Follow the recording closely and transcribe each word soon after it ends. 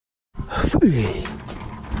Let's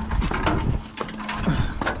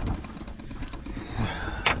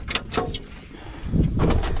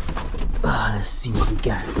see what we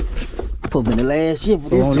got. Put me in the last shift.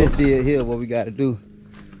 So on this field here, what we got to do?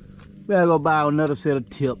 We gotta go buy another set of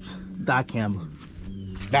tips. Dicamber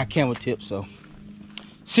tips. So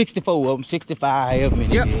 64 of them, 65 of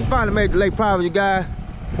them. Yep, finally made the lake proud, you guys.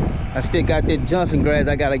 I still got that Johnson grass.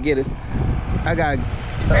 I gotta get it. I gotta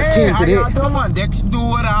tend to this. Come on,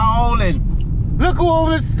 Dexterdoitall, and look who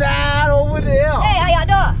on the side over there. Hey, how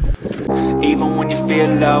y'all doing? Even when you feel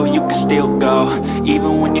low, you can still go.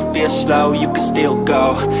 Even when you feel slow, you can still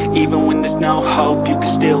go. Even when there's no hope, you can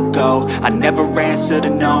still go. I never answer to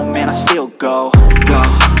no, man, I still go. Go,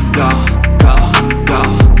 go, go, go,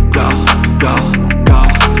 go, go, go, go,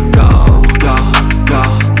 go, go, go,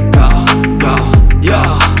 go, yeah,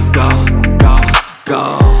 go, go, go.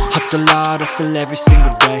 Hustle hard, hustle every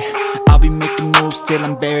single day. I'll be making moves till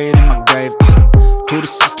I'm buried in my grave. To the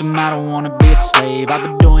system, I don't wanna be a slave. I've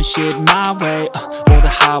been doing shit my way, or the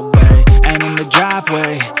highway. And in the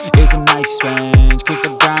driveway is a nice range. Cause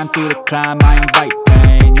I grind through the climb, I invite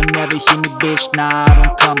pain. You'll never hear me, bitch, nah, I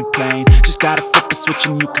don't complain. Just gotta flip the switch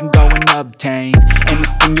and you can go and obtain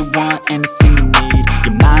anything you want, anything you need.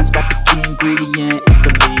 Your mind's got the key ingredient, it's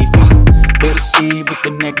belief. They'll deceive with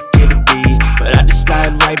the negativity, but I just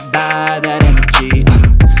slide right by that energy.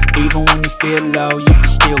 Even when you feel low, you can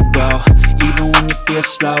still go. Even when you feel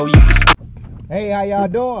slow, you can still. Hey, how y'all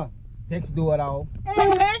doing? Dexterdoitall.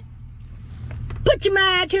 Hey, put your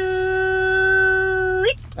mind to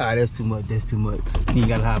it. Alright, that's too much. That's too much. You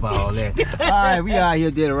gotta hop out all that. Alright, we out here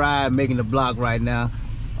did a ride making the block right now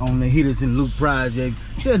on the Heaters and Loop project.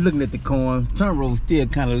 Just looking at the corn. Turn road still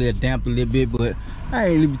kind of a little damp a little bit, but I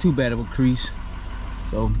ain't leaving too bad of a crease.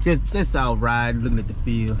 So just out riding, looking at the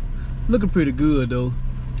field. Looking pretty good though.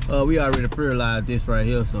 We already fertilized this right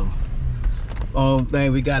here, so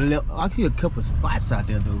thing we got a little, I see a couple spots out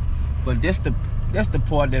there though, but that's the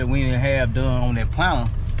part that we didn't have done on that planter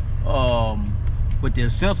with the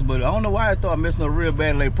sensor. But I don't know why I started messing up real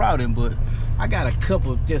bad like Proudin, but I got a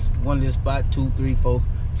couple, just one little spot, 2, 3, 4,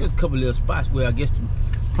 just a couple little spots where I guess the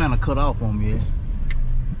planter cut off on me.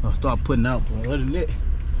 I'll start putting out. But other than that,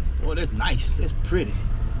 oh, that's nice, that's pretty,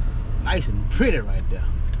 nice and pretty right there.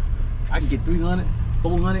 I can get 300,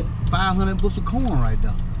 400, 500 bushel of corn right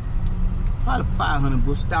there. Probably 500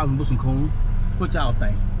 bushel, 1,000 bushel of corn. What y'all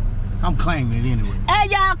think? I'm claiming it anyway. Hey,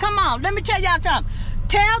 y'all, come on. Let me tell y'all something.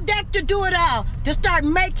 Tell Dexterdoitall to start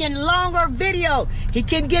making longer videos. He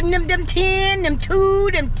keep getting them 10, them 2,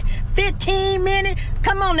 them 15 minutes.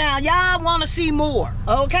 Come on now. Y'all want to see more,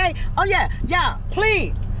 okay? Oh, yeah. Y'all,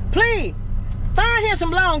 please, please, find him some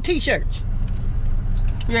long T-shirts.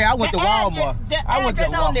 Yeah, I went to Walmart. I went to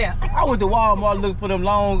Walmart looking for them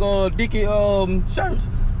long Dickie shirts.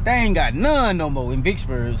 They ain't got none no more in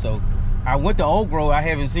Vicksburg. So I went to Oak Grove. I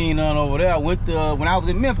haven't seen none over there. I went to when I was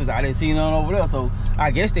in Memphis. I didn't see none over there. So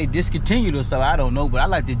I guess they discontinued or so. I don't know. But I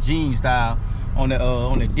like the jean style on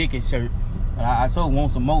the Dickie shirt. I so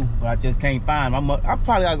want some more, but I just can't find them. I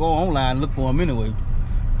probably gotta go online and look for them anyway.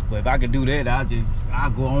 But if I could do that, I'll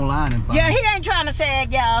go online and find them. Yeah, he ain't trying to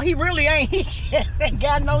sag, y'all. He really ain't. He just ain't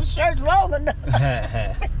got no shirts long enough.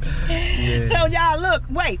 Yeah. So y'all look,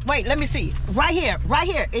 wait, let me see. Right here.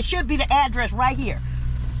 It should be the address right here.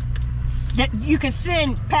 That you can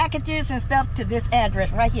send packages and stuff to this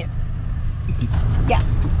address right here. Yeah.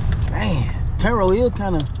 Man, Taro is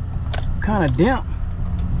kind of damp.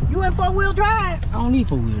 You in 4-wheel drive? I don't need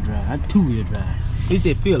 4-wheel drive. I 2-wheel drive. It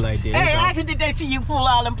just feel like that. Hey, actually, did they see you pull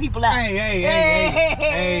all them people out? Hey,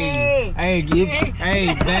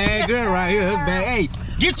 bad girl right here. Bad. Hey,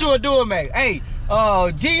 get you a door, man. Hey,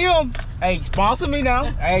 GM, hey, sponsor me now.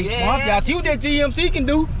 Hey, sponsor. Y'all see what that GMC can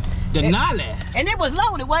do? Denali. And it was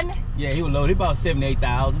loaded, wasn't it? Yeah, he was loaded about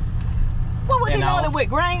 78,000. What was he loaded with?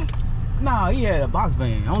 Grain? No, he had a box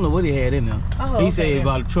van. I don't know what he had in there. Oh, he said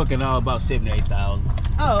about the truck and all about 78,000.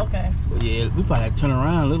 Oh, okay. But yeah, we probably have to turn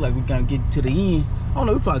around. Look like we gotta get to the end. I don't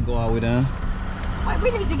know. We probably go all the way down. Wait,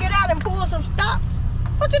 we need to get out and pull some stops.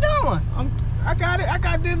 What you doing? I got it. I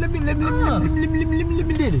got this. Let me get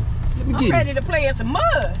it. I'm ready to play in some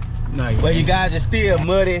mud. No, well, you guys are still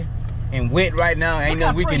muddy and wet right now. Ain't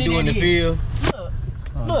nothing we can do in the field.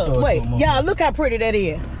 Look, wait, y'all, look how pretty that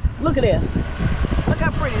is. Look at that. Look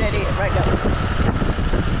how pretty that is right there.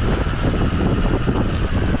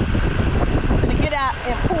 I'm gonna get out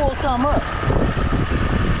and pull some up.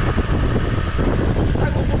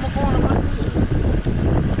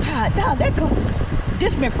 God, dog, that cool.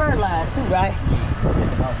 This been fertilized too, right?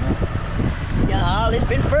 Y'all, it's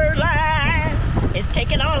been fertilized. It's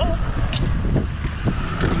taking off.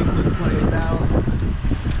 You put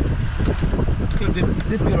 28,000.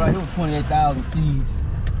 This field right here was 28,000 seeds.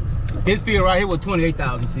 This field right here was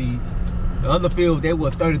 28,000 seeds. The other field, they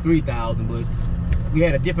were 33,000, but we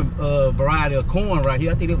had a different variety of corn right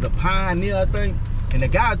here. I think it was a Pioneer, I think. And the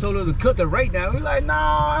guy told us to cut the rate down. We're like,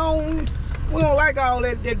 nah, we don't like all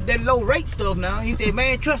that low rate stuff now. He said,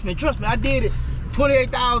 man, trust me, I did it.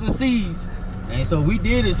 28,000 seeds. And so we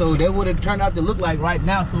did it, so that would have turned out to look like right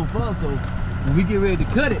now so far. So when we get ready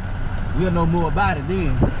to cut it, we'll know more about it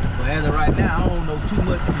then. But as of right now, I don't know too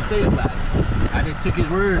much to say about it. I just took his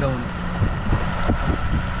word on it.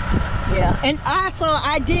 Yeah, and also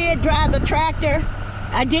I did drive the tractor.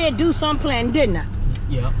 I did do some planting, didn't I?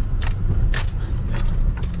 Yeah.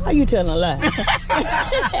 How you telling a lie?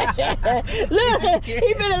 Look,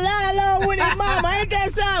 he finna lie along with his mama. Ain't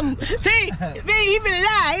that something? See, he finna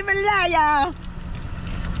lie, y'all.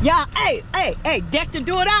 Y'all, hey,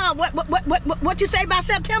 Dexterdoitall. What you say about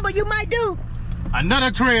September you might do?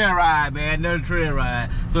 Another trail ride, man, another trail ride.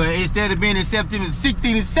 So instead of being in September 16th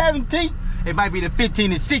and 17th, it might be the 15th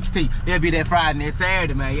and 16th. It'll be that Friday and that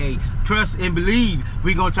Saturday, man. Hey, trust and believe,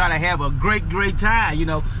 we gonna try to have a great time, you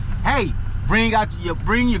know. Hey, bring your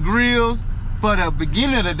grills for the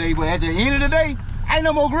beginning of the day, but at the end of the day, ain't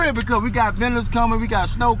no more grill because we got vendors coming, we got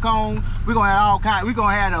snow cones, we gonna have all kinds, we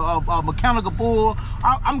gonna have a mechanical bull.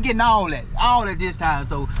 I'm getting all that this time.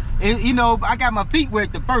 So, you know, I got my feet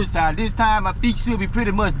wet the first time. This time my feet should be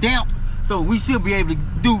pretty much damp, so we should be able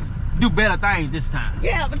to do better things this time.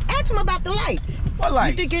 Yeah, but ask them about the lights. What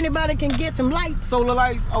lights? You think anybody can get some lights? Solar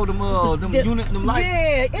lights? Oh, them lights?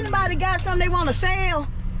 Yeah, anybody got something they want to sell?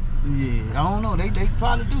 Yeah, I don't know. They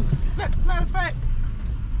probably do. Matter of fact,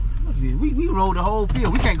 we rode the whole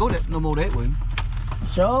field. We can't go no more that way.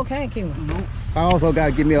 Sure can't, Kim. Nope. I also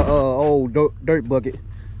gotta give me a old dirt bucket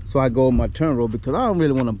so I go on my turn road because I don't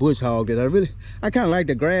really want to bush hog this. I kind of like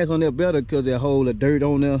the grass on there better because they hold the dirt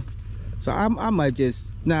on there. So I might just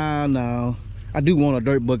no. I do want a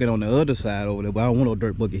dirt bucket on the other side over there, but I don't want no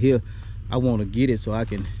dirt bucket here. I want to get it so I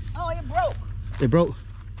can. Oh, it broke. It broke.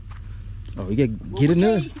 Oh, you got get in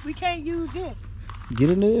there. We can't use it. Get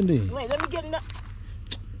in there then. Wait, let me get in there.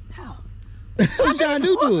 How? What you trying to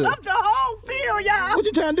do to it? Up the whole field, y'all. What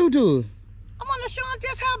you trying to do to it? I want to show them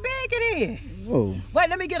just how big it is. Whoa. Wait,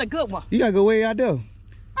 let me get a good one. You gotta go way out there.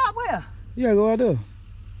 Oh, where? You gotta go out there.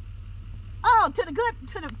 Oh, to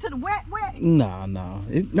the wet. No.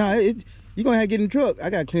 You gonna have to get in the truck. I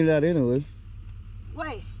gotta clean it out anyway.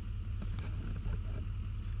 Wait.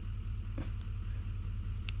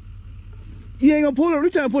 You ain't gonna pull it? You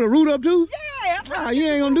trying to put a root up too? Yeah. Nah, you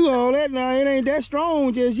ain't gonna do all that now. It ain't that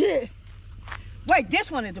strong just yet. Wait,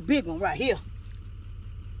 this one is the big one right here.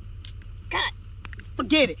 God,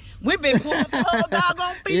 forget it. We've been pulling up the whole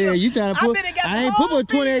doggone field. Yeah, you trying to put. I ain't put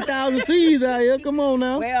 28,000 seeds out here. Come on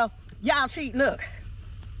now. Well, y'all see, look.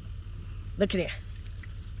 Look at that.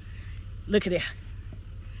 Look at that.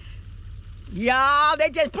 Y'all, they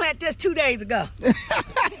just planted this 2 days ago.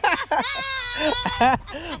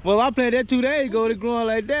 Well, I planted that 2 days ago. They're growing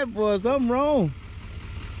like that, boy. Something wrong.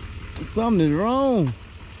 Something is wrong.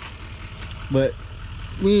 But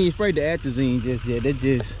we ain't sprayed the atrazine just yet. They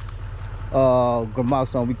just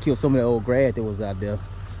gramoxone. We killed some of that old grass that was out there.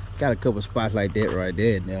 Got a couple spots like that right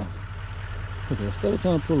there now. Look at that. Still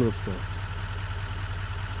trying to pull up stuff.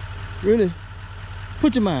 Really?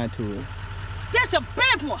 Put your mind to it. That's a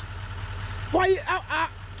big one. Why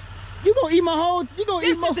you gonna eat my whole? You gonna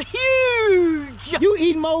eat more? This is huge. You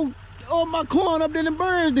eat more of my corn up than the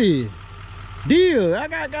birds did. Deal. I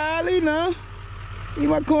got golly now. Leave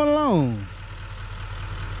my corn alone.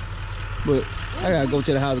 But I gotta go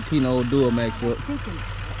to the house to clean the old door max up.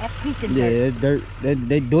 That's sinking Yeah, dirt. that's dirt.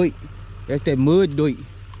 That doit. That's that mud doit.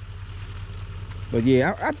 But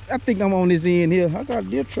yeah, I think I'm on this end here. I got a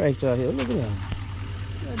deer tractor out here. Look at that.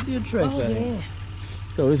 Got a deer tractor out here.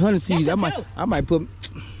 So it's 100 seeds. I might put.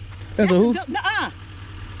 That's a who? Nuh-uh.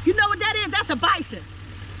 You know what that is? That's a bison.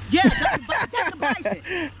 Yeah, that's a bison.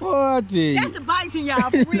 What? That's a bison, y'all,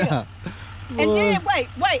 for real. Nah. And then wait.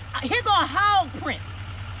 Here go a hog print.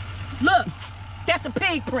 Look, that's a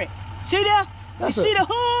pig print. See there? You see the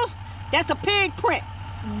hooves? That's a pig print.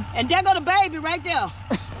 And there go the baby right there.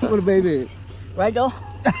 What a baby is? Right there.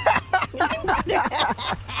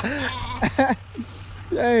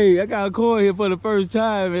 Hey, I got a corn here for the first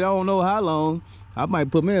time and I don't know how long. I might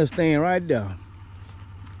put me a stand right there.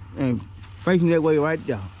 And facing that way right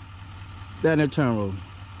there. Down that turn road.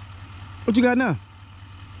 What you got now?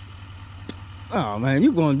 Oh man,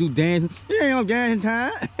 you gonna do dancing? You ain't on dancing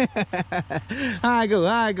time. High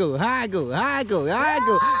go. Hey! Hey!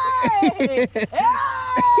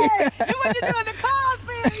 You what you doing in the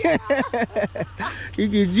cornfield? You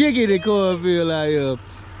get jiggy in the cornfield out here.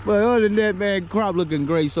 But other than that, man, crop looking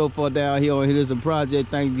great so far down here on Henderson Project.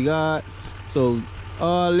 Thank God. So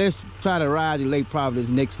let's try to ride the Lake Providence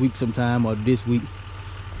next week sometime or this week.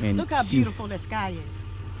 And look how beautiful the sky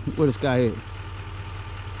is. Where the sky at?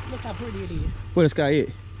 Look how pretty it is. Where the sky at?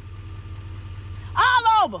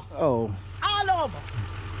 All over. Oh. All over.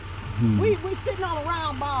 We sitting on a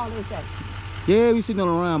round ball, they say. Yeah, we sitting on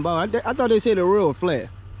a round ball. I thought they said the world was flat.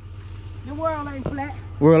 The world ain't flat.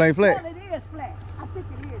 World ain't flat? Well, it is flat. I think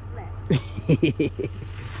it is flat.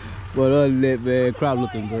 But other than that, man, crop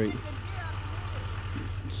looking great.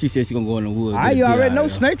 She said she gonna go in the woods. You already know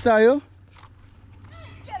snakes out here.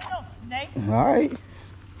 Get no snake. All right.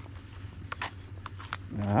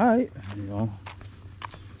 All right. You know.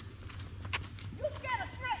 You scared of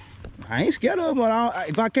snakes? I ain't scared of them, but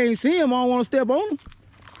if I can't see them, I don't want to step on them.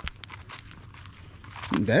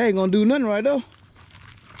 That ain't gonna do nothing right though.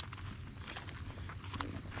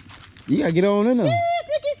 You gotta get on in there.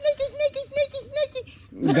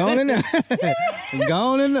 Sneaky. Go on in there. Go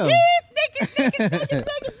on in there. Sneaky.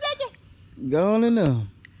 Go on in there.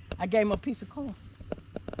 I gave him a piece of corn.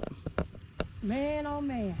 Man, oh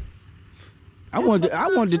man. I wanted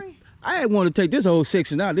to take this whole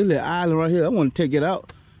section out. This little island right here. I want to take it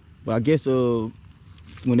out. But I guess when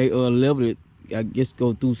they level it, I guess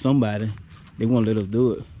go through somebody. They won't let us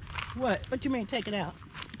do it. What you mean take it out?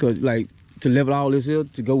 Cause like to level all this here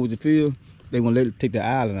to go with the field, they won't let it take the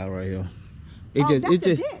island out right here. That's the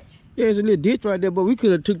ditch. Yeah, it's a little ditch right there, but we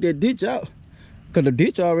could have took that ditch out. Cause the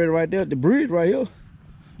ditch already right there, the bridge right here.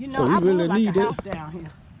 You know, So we I really really like need a that. house down here.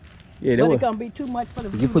 Yeah, But that it's gonna be too much for the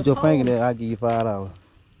If you put your finger there, I'll give you $5.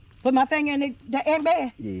 Put my finger in it, that ain't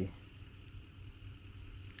bad. Yeah.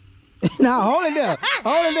 Now hold it there.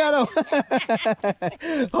 Hold it there though.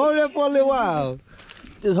 Hold it there for a little while.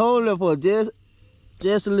 Just hold it there for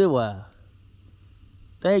just a little while.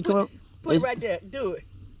 They ain't coming. Put it right there, do it.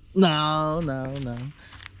 No.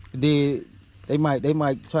 Then they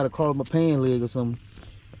might try to crawl my pan leg or something.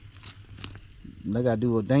 They gotta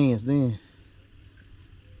do a dance then.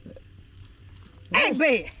 Ain't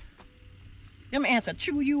bad. Them ants will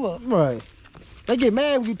chew you up. Right. They get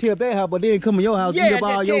mad when you tear up their house, but they ain't come in your house and eat up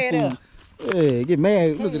all your tear it food. up. Yeah, get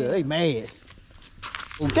mad. Look at that. They mad.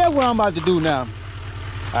 Well, that's what I'm about to do now.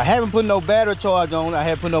 I haven't put no battery charge on it. I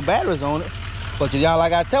haven't put no batteries on it. But y'all,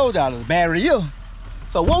 like I told y'all, the battery here.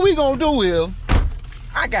 So what we gonna do is,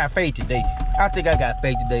 I got faith today. I think I got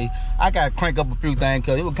faith today. I gotta crank up a few things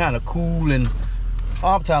because it was kind of cool and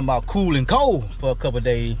I'm talking about cool and cold for a couple of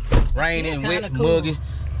days. Raining, wet, cool. muggy.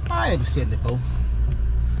 I ain't been sitting there, folks.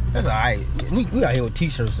 That's all right. We out here with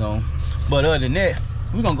t-shirts on. But other than that,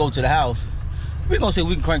 we gonna go to the house. We gonna see if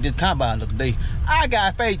we can crank this combine up today. I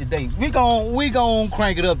got faith today. We gonna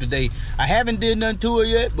crank it up today. I haven't did nothing to it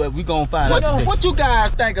yet, but we gonna find out today. What you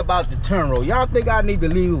guys think about the turn row? Y'all think I need to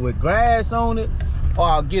leave it with grass on it, or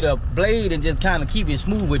I'll get a blade and just kind of keep it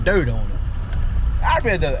smooth with dirt on it?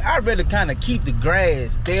 I'd rather kind of keep the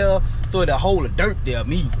grass there so it'll hold the dirt there.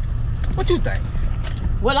 Me. What you think?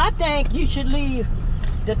 Well, I think you should leave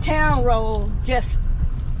the turn road just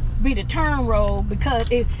be the turn road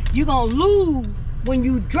because you're gonna lose when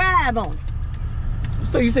you drive on it.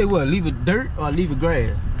 So you say what? Leave it dirt or leave it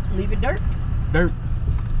grass? Leave it dirt. Dirt.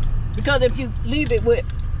 Because if you leave it with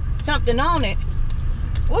something on it,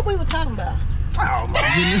 what we were talking about? Oh my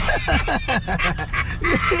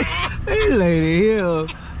goodness. This lady here.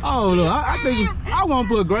 Oh no, I think I want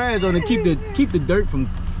to put grass on it, keep the dirt from,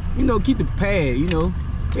 keep the pad,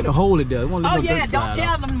 it'll hold it there. Oh yeah, don't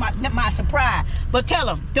tell them my surprise, but tell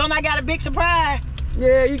them, don't I got a big surprise?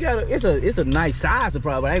 Yeah, you got it's a nice size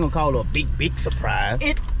surprise, but I ain't gonna call it a big surprise.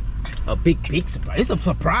 A big surprise. It's a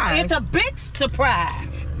surprise. It's a big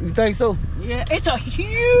surprise. You think so? Yeah, it's a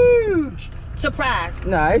huge surprise.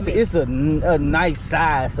 Nah, it's a nice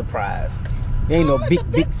size surprise. It ain't no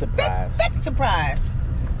big surprise. Big surprise.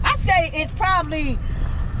 I say it's probably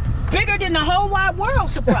bigger than the whole wide world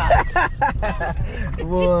surprise.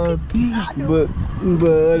 Well, but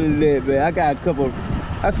other than that, man, I got a couple.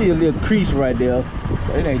 I see a little crease right there.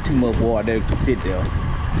 It ain't too much water there to sit there.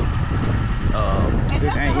 It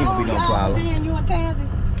ain't gonna be no problem. You and Tansy?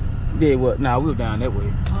 Yeah, well, nah, we were down that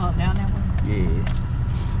way. Oh, down that way.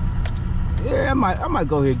 Yeah, I might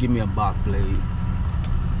go ahead and give me a box blade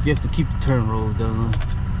just to keep the turn rolls done.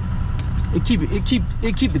 It keep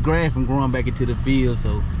the grass from growing back into the field.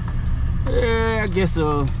 So yeah, I guess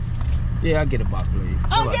yeah, I'll get a box blade.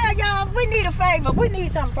 Oh yeah, y'all, we need a favor. We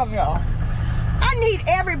need something from y'all. I need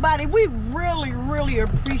everybody. We really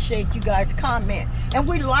appreciate you guys' comment, and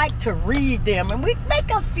we like to read them, and we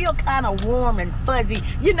make us feel kind of warm and fuzzy.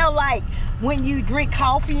 You know, like when you drink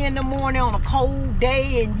coffee in the morning on a cold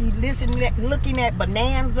day and you looking at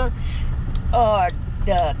Bonanza or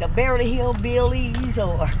the Beverly Hillbillies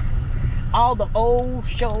or all the old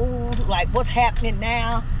shows like What's Happening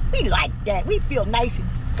Now. We like that. We feel nice and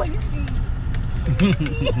fuzzy.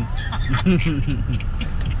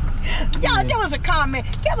 Y'all give us a comment.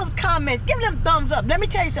 Give us comments. Give them thumbs up. Let me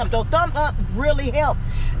tell you something. Those thumbs up really help,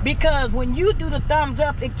 because when you do the thumbs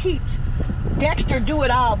up, it keeps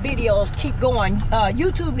Dexterdoitall videos keep going.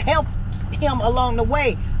 YouTube helps him along the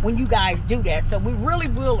way when you guys do that. So we really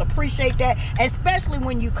will appreciate that, especially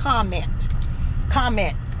when you comment.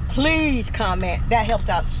 Please comment. That helps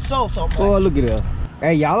out so much. Oh, look at that.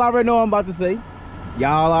 Hey, y'all already know what I'm about to say.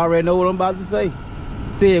 Y'all already know what I'm about to say.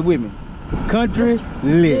 Say it with me. Country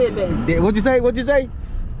living. What you say? What you say?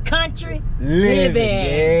 Country living.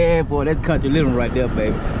 Yeah, boy, that's country living right there,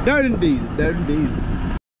 baby. Dirt and diesel.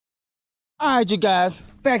 All right, you guys.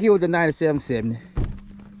 Back here with the 9770.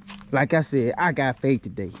 Like I said, I got faith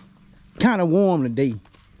today. Kind of warm today.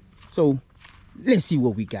 So, let's see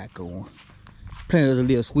what we got going. Planted a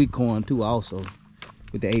little sweet corn too also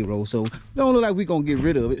with the 8-row. So, don't look like we're going to get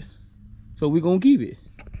rid of it. So, we're going to keep it.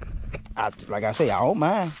 Like I say, I don't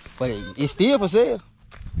mind, but it's still for sale.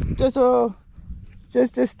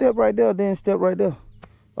 Just step right there, then step right there.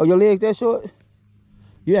 Oh, your legs that short?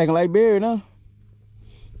 You acting like Barry, huh?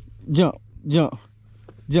 Jump. Jump.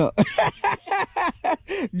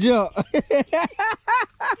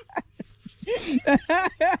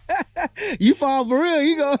 You fall for real,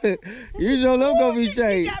 you sure love gonna be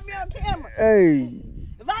changed. You got me on camera. Hey.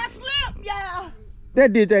 If I slip, y'all.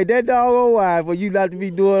 That did take that doggone while for you not to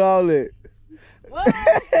be doing all that. What?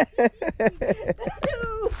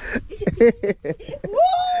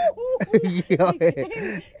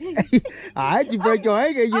 Alright, you break your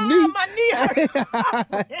ankle and your knee. My knee hurt.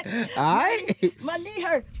 Alright. My knee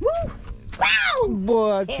hurt. Woo! Wow!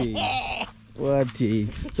 Boy, I tell you.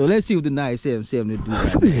 So let's see what the 9770 do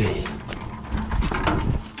right there.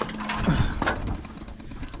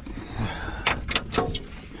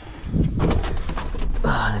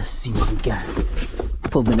 Let's see what we got.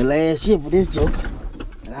 Put me in the last shift for this joke.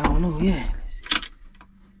 And I don't know yet. Let's see.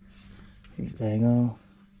 Everything on.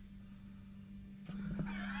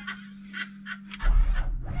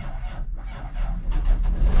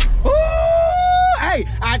 Ooh, hey,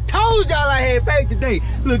 I told y'all I had faith today.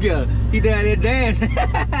 Look at her. He down there dancing.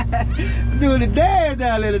 Doing the dance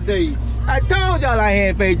down there today. I told y'all I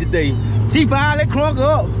had faith today. She finally crunk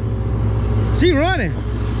up. She running.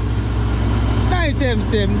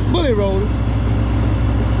 977 bullet roller.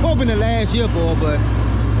 Hoping the last year for her, but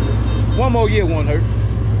one more year won't hurt.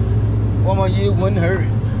 One more year wouldn't hurt.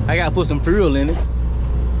 I gotta put some fuel in it.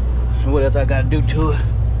 And what else I gotta do to it?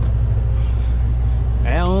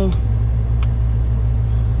 What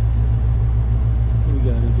we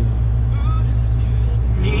gotta do?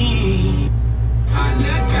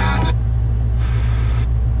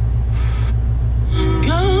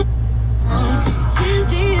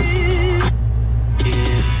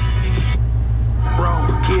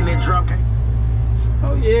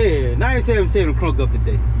 Oh yeah, 977 crunk up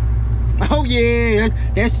today. Oh yeah,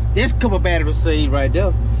 that's a couple batteries saved right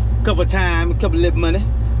there. Couple time, a couple little money.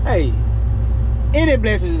 Hey, any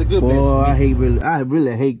blessing is a good blessing. Boy, I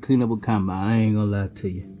really hate cleaning up a combine. I ain't gonna lie to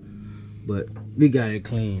you, but we got it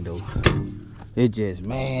clean though. It just,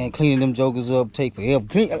 man, cleaning them jokers up take forever.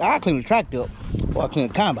 I clean the tractor up before I clean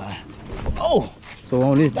the combine. Oh, so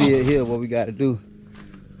on this bid here, what we gotta do?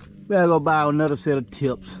 We gotta go buy another set of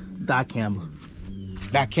tips. Back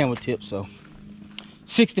camera tips, so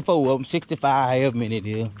 64 of them, 65, however many it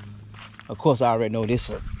is. Of course, I already know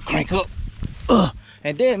this crank up.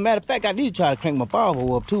 And then, matter of fact, I need to try to crank my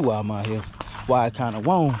barber up too while I'm out here. While it kind of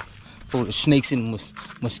warm, for the snakes and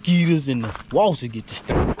mosquitoes and the wasps get to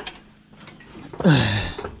stir.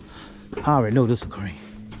 I already know this will crank.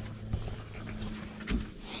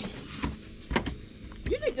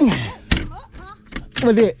 You need to set him up, huh?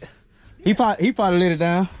 What did? He probably let it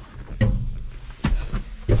down.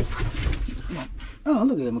 Oh,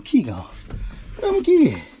 look at my key gone. Where my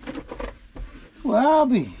key at? Where I'll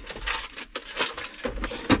be?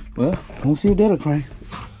 Well, we'll see if that'll crank.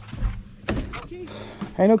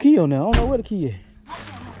 Ain't no key on there. I don't know where the key is.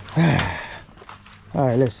 All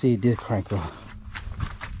right, let's see if this crank up.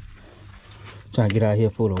 Trying to get out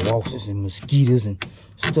here full of wasps and mosquitoes and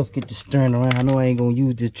stuff get to stirring around. I know I ain't gonna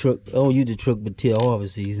use this truck. I don't use the truck but till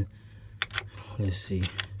harvest season. Let's see.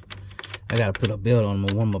 I gotta put a belt on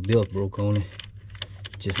one of my belts broke on it.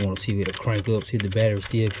 just want to see where to crank up. See the battery's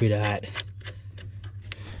still pretty hot.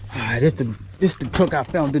 Alright, this the truck I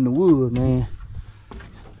found in the woods, man.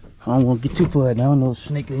 I don't want to get too far. I don't know if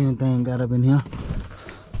snake or anything got up in here.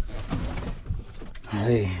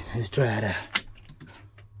 Hey, let's try it out.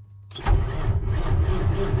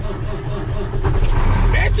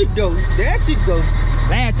 There she go. There she go.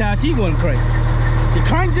 Last time she wasn't crazy. She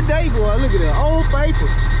cranked today, boy. Look at her old paper.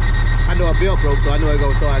 I know her belt broke, so I know it's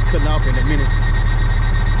gonna start cutting off in a minute.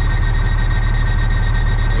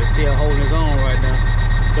 They're still holding its on right now.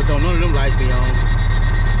 But don't none of them lights be on.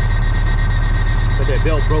 But that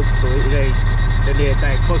belt broke, so it ain't that little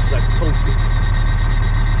thing functions like it's supposed to.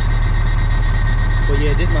 But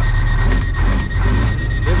yeah, this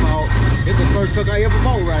the first truck I ever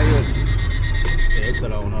bought right here. Yeah, it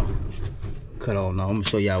cut on off. Cut on off. I'm gonna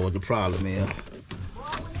show y'all what the problem is.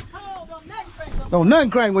 Don't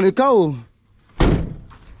nothing crank when it's cold.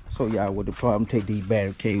 Show y'all what the problem. Take these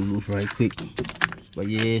battery cables loose right quick. But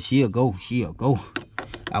yeah, she'll go. She'll go.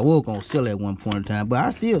 I was gonna sell her at one point in time, but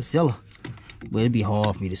I still sell her. But it'd be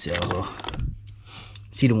hard for me to sell her.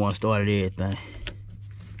 She the one started everything.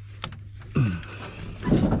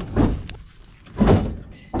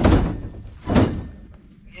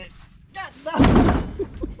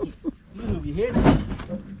 Move your head.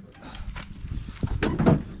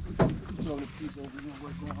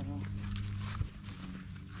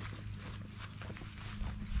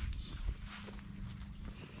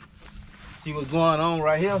 See what's going on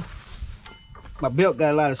right here? My belt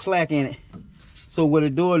got a lot of slack in it. So what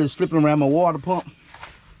it's doing is slipping around my water pump.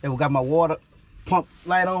 And we got my water pump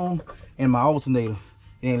light on and my alternator.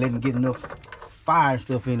 It ain't letting me get enough fire and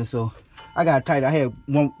stuff in it. So I got tight. I had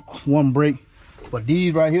one brake. But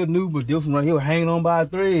these right here new, but this one right here hanging on by a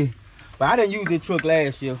thread. But I didn't use this truck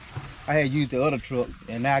last year. I had used the other truck.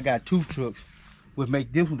 And now I got two trucks, which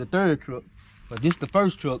make this one the third truck. But this the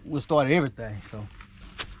first truck, which started everything. So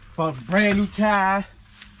for brand new tire.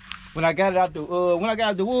 When I got it out the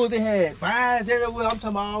woods, they had vines everywhere. I'm talking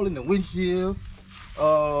about all in the windshield.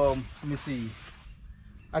 Let me see.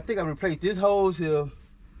 I think I replaced this hose here.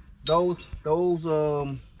 Those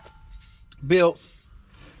belts.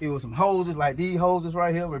 It was some hoses like these hoses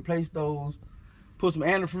right here. Replaced those. Put some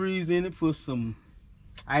antifreeze in it. Put some.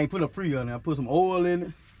 I ain't put a free on it. I put some oil in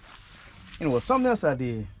it. And it was something else I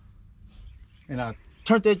did. And I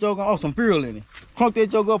turned that joker off, some fuel in it. Crunked that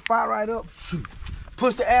joker up, fire right up. Shoot.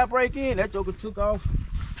 Pushed the air brake in, that joker took off.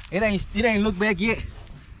 It ain't looked back yet.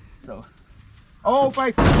 So, old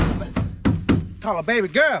fight, call her baby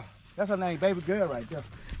girl. That's her name, baby girl right there.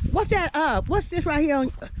 What's that? What's this right here?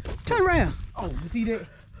 Turn around. Oh, you see that?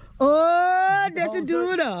 Oh,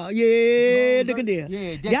 Dexterdoitall. Yeah, look at this.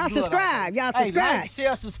 Yeah, y'all subscribe. Y'all subscribe. Hey, like,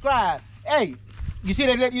 share, subscribe. Hey, you see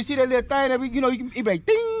that little thing that you can be like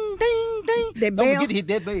ding, ding, ding. That Don't bell, forget to hit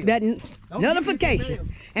that bell. That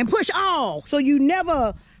notification. And push all so you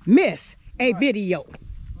never miss a video.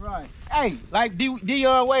 Right. Hey, like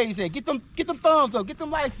Dion Wade said, get them thumbs up, get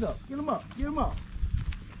them likes up, get them up.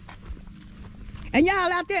 And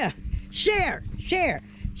y'all out there, share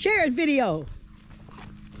his video.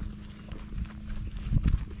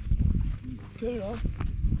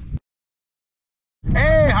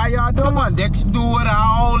 Hey, how y'all doing?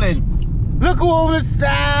 Dexterdoitall, and look who over the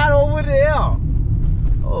side over there.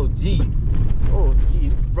 Oh gee,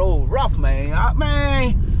 road rough, man.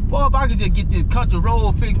 Boy, if I could just get this country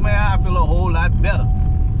road fixed, man, I feel a whole lot better.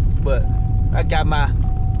 But I got my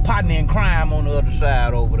partner in crime on the other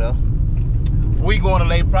side over there. We going to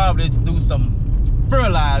Lake Providence to do some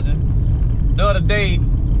fertilizing. The other day,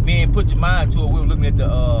 me and Put Your Mind to It, we were looking at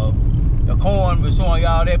the corn, we were showing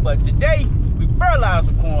y'all that. But today, we fertilized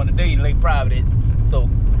some corn today in Lake Providence. So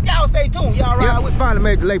y'all stay tuned. Y'all ride with. Finally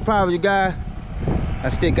made the Lake Providence, guys. I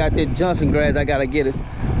still got that Johnson grass. I gotta get it.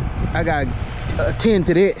 I gotta attend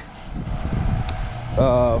to that.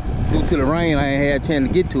 Due to the rain, I ain't had a chance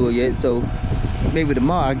to get to it yet. So maybe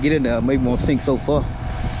tomorrow I get in there. Maybe won't sink so far.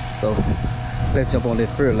 So let's jump on this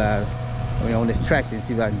fertilizer. On this tractor and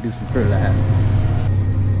see if I can do some fertilizer.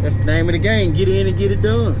 That's the name of the game. Get in and get it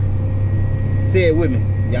done. Say it with me.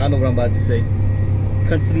 Y'all know what I'm about to say.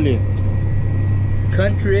 Country living.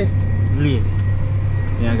 Country living.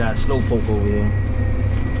 Yeah, I got a slow poke over here.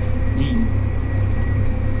 Eating.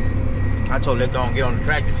 I told her to go and get on the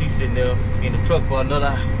tractor. She's sitting there in the truck for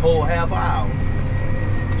another whole half hour.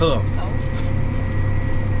 Huh.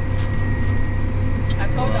 I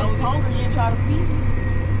told you I was hungry. You didn't try to feed me.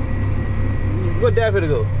 Where'd Dad finna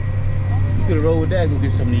go? You could have rolled with Dad, go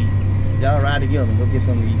get something to eat. Y'all ride together, go get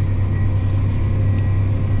something to eat.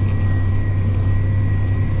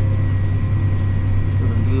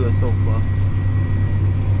 Looking good so far.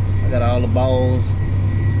 I got all the balls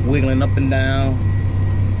wiggling up and down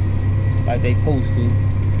like they supposed to.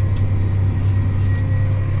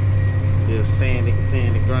 There's sandy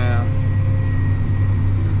ground.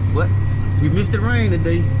 But we missed the rain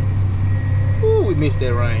today. Ooh, we missed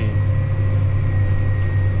that rain.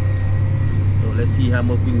 So let's see how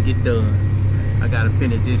much we can get done. I gotta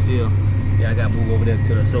finish this here. Yeah, I gotta move over there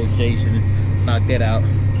to the association and knock that out.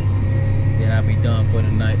 Then I'll be done for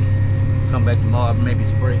the night. Come back tomorrow, maybe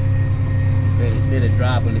spray. Let it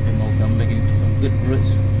dry up a little bit more. I'm making some good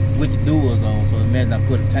roots with the doors on. So imagine I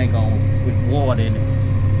put a tank on with water in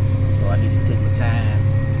it. So I need to take my time,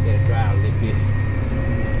 let it dry a little bit.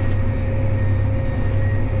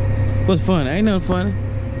 What's funny? Ain't nothing funny.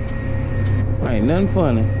 Ain't nothing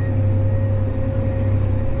funny.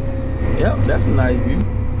 Yep, that's a nice view.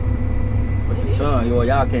 But the sun,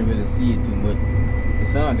 y'all can't really see it too much. The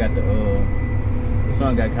sun got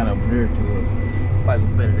kind of blurred to it. Probably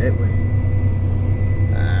look better that way.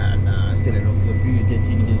 Nah, still ain't no good view that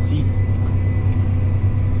you can just see.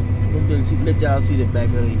 Let y'all see the back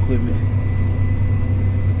of the equipment.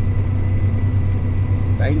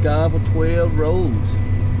 Thank God for 12 rows.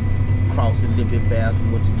 Crossing a little bit faster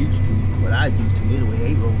than what you used to. What I used to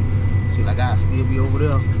anyway, 8 rows. See, like I'll still be over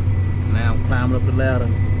there. Now I'm climbing up the ladder.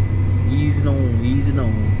 Easing on, easing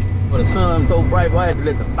on. But the sun's so bright, I had to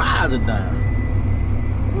let the visor down.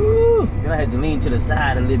 Woo! Then I had to lean to the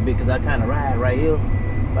side a little bit because I kind of ride right here.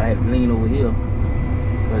 But I had to lean over here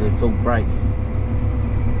because it's so bright.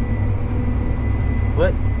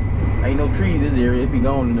 But ain't no trees in this area. It be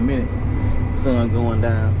gone in a minute. Sun going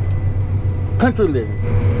down. Country living.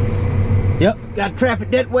 Yep, got traffic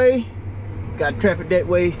that way. Got traffic that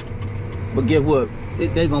way. But guess what?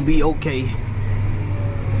 They're gonna be okay.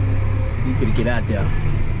 You could get out there.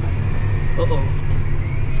 Uh-oh.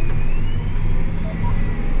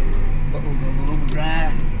 Uh-oh, gonna go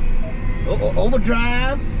overdrive. Uh-oh,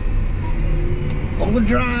 overdrive.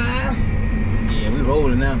 Overdrive. Yeah, we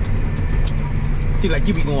rolling now. See, like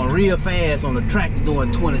you be going real fast on the tractor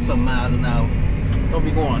doing 20-something miles an hour. Don't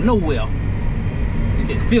be going nowhere. It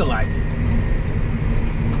just feel like it.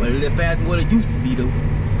 But a little faster than what it used to be, though.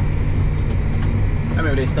 I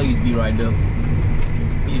remember that store used to be right there.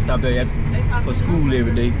 We used to stop there for school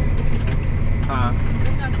every day. Huh?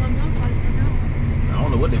 They got something else like that now. I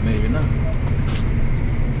don't know what they made now.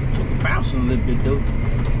 Bouncing a little bit, though.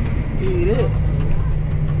 Tell you that.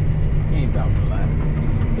 You ain't bouncing a lot.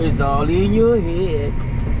 It's all in your head.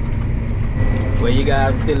 Well, you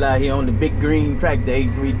guys still out here on the big green tractor,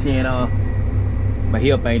 H310. My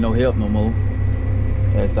help ain't no help no more.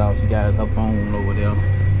 That's all she got is her phone over there,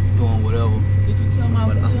 doing whatever. Did you tell them I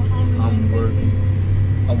was still hungry?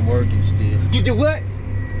 I'm working still. You do what?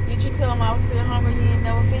 Did you tell them I was still hungry? You ain't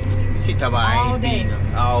never fixed me? She talking about I ain't feeding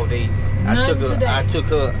her all day. I took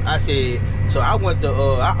her. I said, so I went to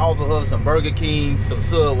I offered her some Burger King, some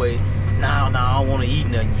Subway. No, I don't want to eat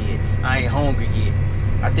nothing yet. I ain't hungry yet.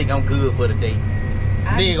 I think I'm good for the day.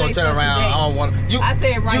 Then you gonna turn around. I don't want to. I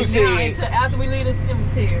said right now until after we leave the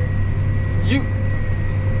cemetery.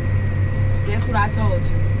 That's what I told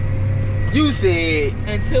you. You said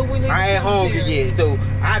until we leave I ain't hungry yet. So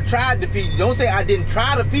I tried to feed you. Don't say I didn't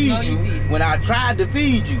try to feed you when I tried to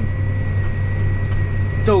feed you.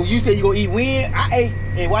 So you said you gonna eat when? I ate,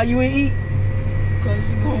 and why you ain't eat? Because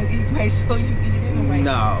you gonna eat. Make sure you eat it anyway.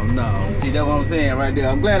 No. See, that's what I'm saying right there.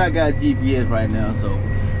 I'm glad I got GPS right now. So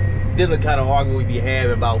this is the kind of argument we be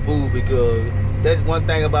having about food, because that's one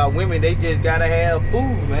thing about women. They just gotta have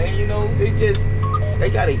food, man. You know, they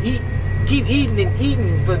gotta eat. Keep eating and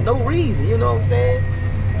eating for no reason, you know what I'm saying?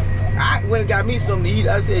 I went and got me something to eat.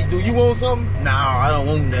 I said, do you want something? No, I don't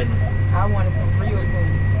want nothing. I wanted some real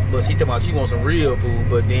food. But she talking about she wants some real food,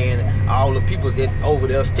 but then all the people that over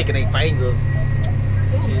there sticking their fingers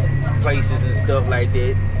in places and stuff like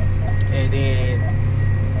that. And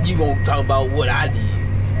then you gonna talk about what I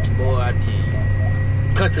did. Boy, I tell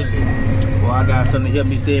you. Country living. Boy, I got something to help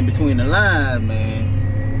me stay in between the lines,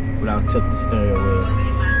 man. Without tucking the steering wheel.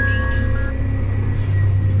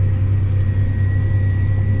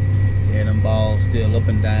 Yeah, them balls still up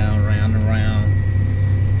and down, round and round.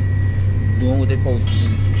 Doing what they supposed to do.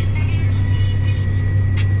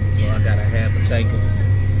 So I got a half a tank of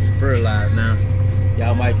fertilizer now.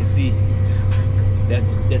 Y'all might can see. That's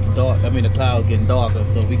the dark. I mean the clouds getting darker,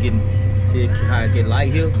 so we getting see how it get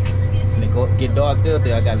light here. And it get dark there.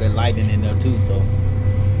 I got a little lighting in there too, so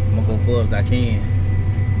I'm gonna go far as I can.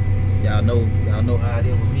 Y'all know how it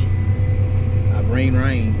is with me. I bring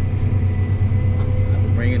rain.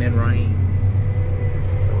 Bringing that rain.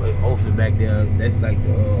 So it hopefully back there, that's like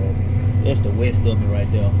that's the west of me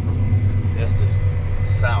right there. That's the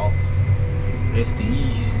south. That's the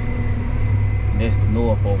east. And that's the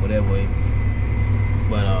north over that way.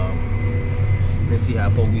 But let's see how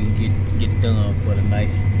far we can get done for the night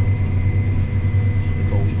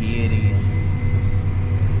before we head in.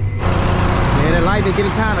 Yeah, the light is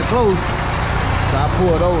getting kind of close, so I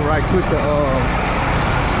pulled over right quick to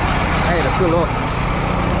I had to fill up.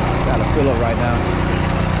 Gotta fill up right now.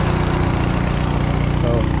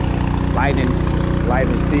 So lightning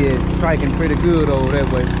still striking pretty good over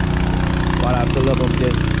that way. While I fill up, I'm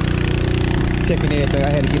just checking everything. I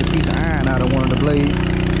had to get a piece of iron out of one of the blades.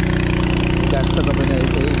 It got stuck up in there,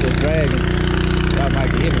 so it was just dragging. Y'all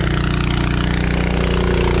might get hit.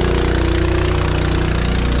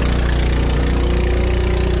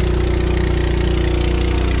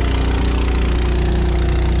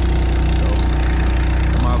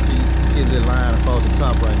 Line across the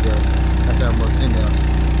top right there. That's how much in there.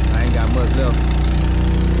 I ain't got much left.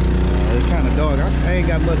 It's kind of dark. I ain't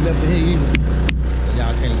got much left in here either.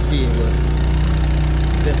 Y'all can't see it, but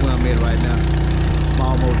that's where I'm at right now. I'm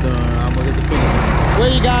almost done. I'm almost at the finish. Well,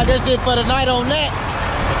 you guys, that's it for the night on that.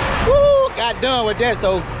 Woo! Got done with that,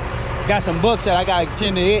 so got some bucks that I gotta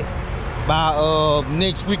tend to hit by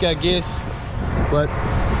next week, I guess. But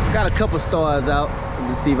got a couple stars out. Let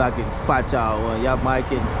me see if I can spot y'all. Y'all might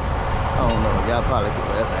get. I don't know, y'all probably could,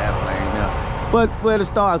 but that's an airplane now. But where the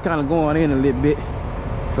stars kind of going in a little bit.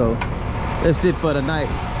 So that's it for the night.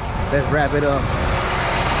 Let's wrap it up.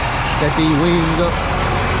 Let these wings up.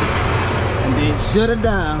 And then shut it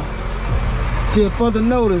down till further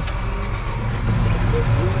notice.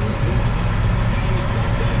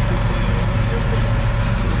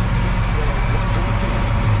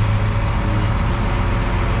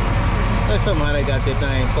 That's somehow they got that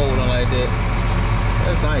thing folding like that.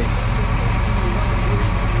 That's nice.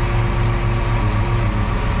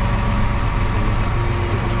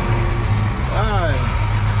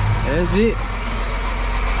 That's it.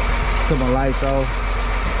 Took my lights off.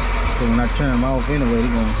 So when I turn them off anyway, they're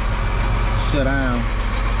gonna shut down.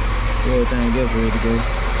 Everything else ready to go.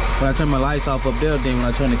 When I turn my lights off up there, then when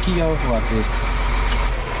I turn the key off, watch this.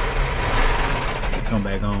 They come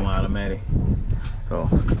back on automatic. So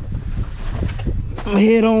I'm gonna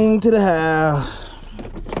head on to the house.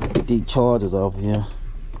 Get these chargers off here.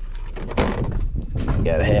 You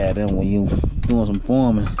gotta have them when you doing some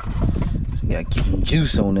farming. Gotta keep some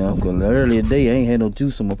juice on them, because the earlier day I ain't had no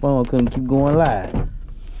juice on my phone. I couldn't keep going live.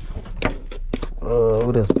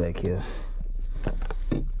 What else back here?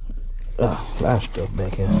 A lot of stuff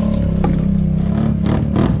back here. Woo!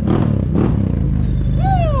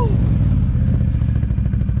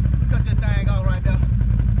 Cut that thing off right there.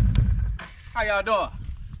 How y'all doing?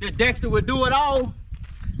 This Dexter would do it all.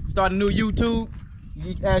 Start a new YouTube.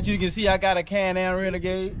 As you can see, I got a Can-Am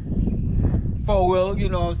Renegade. 4-wheeler, you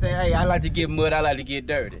know what I'm saying? Hey, I like to get mud, I like to get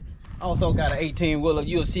dirty. I also got an 18-wheeler.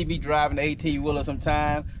 You'll see me driving the 18-wheeler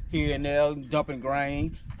sometime here and there, dumping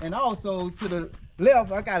grain. And also to the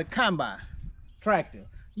left, I got a combine tractor.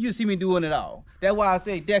 You'll see me doing it all. That's why I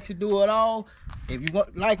say Dexter do it all. If you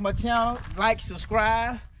want like my channel, like,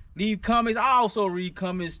 subscribe, leave comments. I also read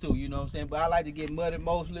comments too, you know what I'm saying? But I like to get muddy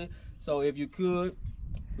mostly. So if you could,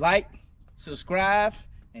 like, subscribe,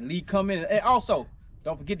 and leave comments. And also,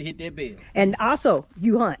 don't forget to hit that bell. And also,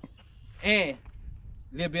 you hunt. And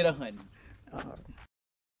a little bit of hunting.